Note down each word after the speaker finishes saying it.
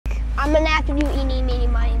I'm gonna have to do eeny, meeny,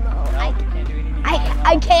 miny, mo. No, you can't do eeny, meeny, miny, mo.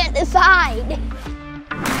 I can't decide.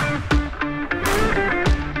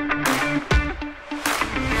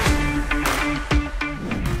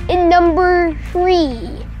 And number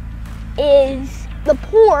 3 is the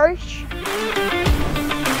Porsche.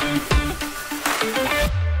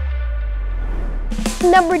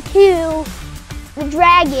 Number 2, the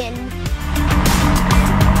Dragon.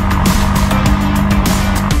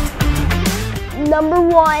 Number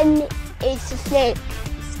 1 is the Snake.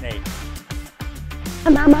 The snake.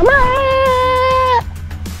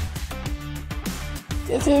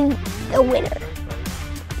 This is the winner.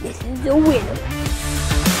 This is the winner.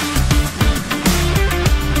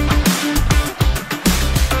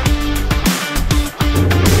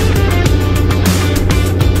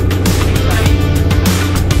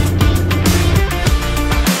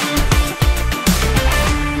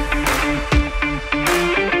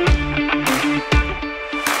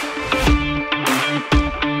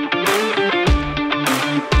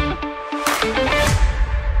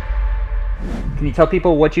 Can you tell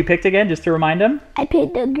people what you picked again, just to remind them? I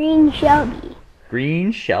picked the green Shelby.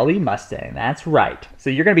 Green Shelby Mustang, that's right. So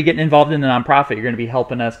you're going to be getting involved in the nonprofit. You're going to be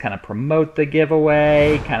helping us kind of promote the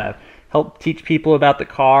giveaway, kind of help teach people about the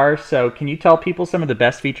car. So can you tell people some of the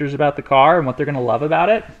best features about the car and what they're going to love about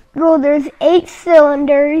it? Well, there's 8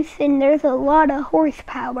 cylinders and there's a lot of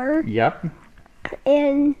horsepower. Yep.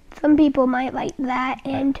 And some people might like that.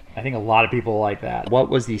 And I think a lot of people like that. What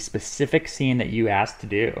was the specific scene that you asked to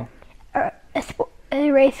do?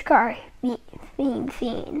 a race car being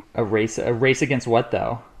seen. A race against what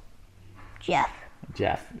though? Jeff.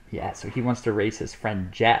 Jeff, yeah, so he wants to race his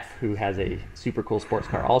friend Jeff, who has a super cool sports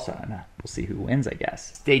car also, and we'll see who wins, I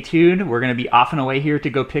guess. Stay tuned, we're going to be off and away here to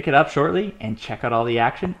go pick it up shortly and check out all the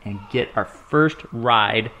action and get our first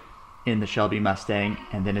ride in the Shelby Mustang,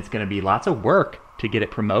 and then it's going to be lots of work to get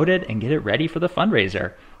it promoted and get it ready for the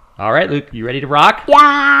fundraiser. All right, Luke, you ready to rock?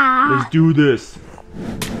 Yeah! Let's do this.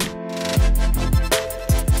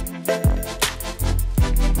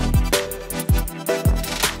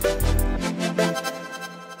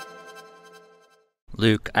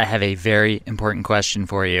 Luke, I have a very important question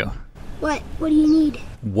for you. What? What do you need?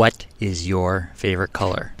 What is your favorite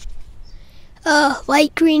color?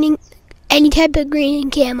 Light green and any type of green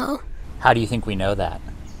and camo. How do you think we know that?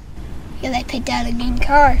 Because I picked out a green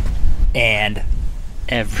car. And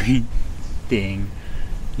everything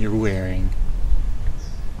you're wearing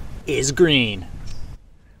is green.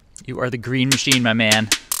 You are the green machine, my man.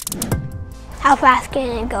 How fast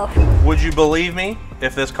can it go? Would you believe me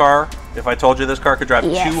if I told you this car could drive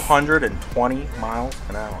Yes. 220 miles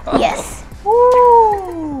an hour? Yes.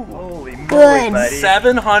 Woo! Holy moly, Good. buddy.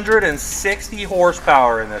 760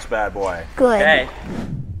 horsepower in this bad boy. Good. Okay.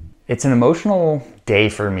 It's an emotional day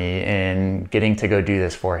for me in getting to go do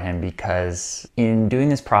this for him, because in doing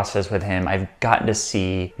this process with him, I've gotten to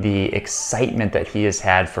see the excitement that he has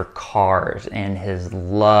had for cars and his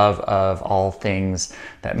love of all things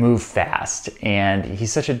that move fast. And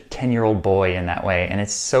he's such a 10-year-old boy in that way. And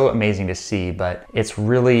it's so amazing to see, but it's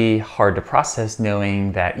really hard to process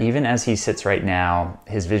knowing that even as he sits right now,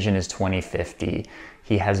 his vision is 20/50.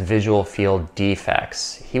 He has visual field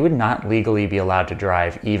defects. He would not legally be allowed to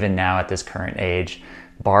drive even now at this current age,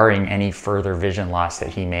 barring any further vision loss that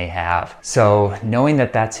he may have. So knowing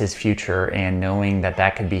that that's his future and knowing that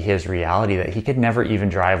that could be his reality, that he could never even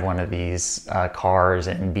drive one of these cars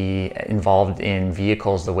and be involved in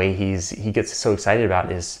vehicles the way he gets so excited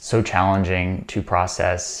about, is so challenging to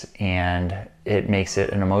process. And it makes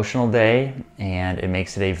it an emotional day, and it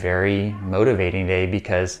makes it a very motivating day,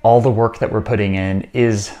 because all the work that we're putting in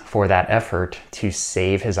is for that effort to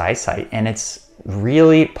save his eyesight. And it's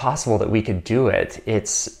really possible that we could do it.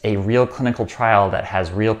 It's a real clinical trial that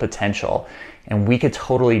has real potential, and we could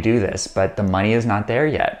totally do this, but the money is not there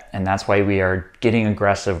yet. And that's why we are getting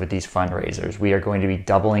aggressive with these fundraisers. We are going to be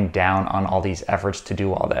doubling down on all these efforts to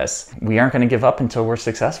do all this. We aren't going to give up until we're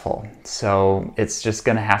successful. So it's just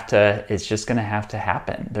going to have to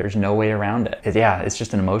happen. There's no way around it. It's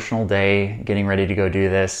just an emotional day getting ready to go do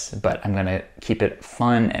this, but I'm going to keep it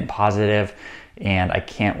fun and positive. And I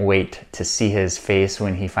can't wait to see his face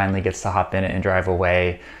when he finally gets to hop in it and drive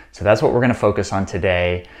away. So that's what we're going to focus on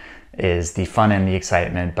today, is the fun and the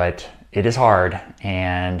excitement. But it is hard,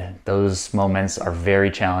 and those moments are very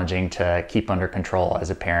challenging to keep under control as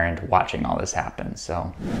a parent watching all this happen.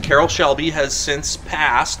 So Carroll Shelby has since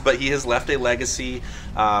passed, but he has left a legacy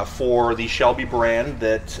for the Shelby brand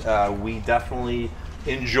that we definitely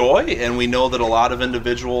enjoy, and we know that a lot of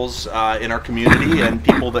individuals in our community and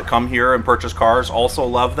people that come here and purchase cars also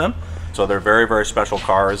love them. So they're very, very special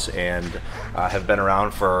cars, and have been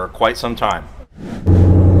around for quite some time.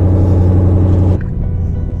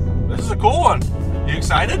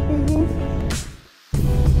 excited?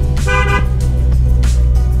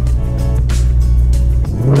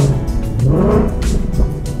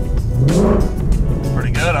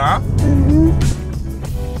 Pretty good, huh?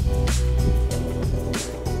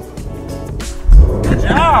 Good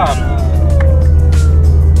job!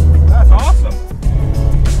 That's awesome.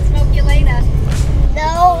 Smoke you later.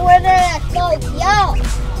 No, we're gonna smoke yo.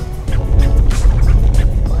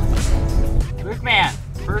 Luke-man,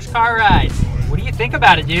 first car ride. What do you think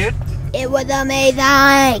about it, dude? It was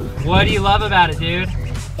amazing. What do you love about it, dude?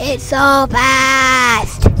 It's so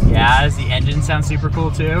fast. Yeah, does the engine sound super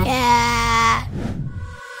cool too? Yeah.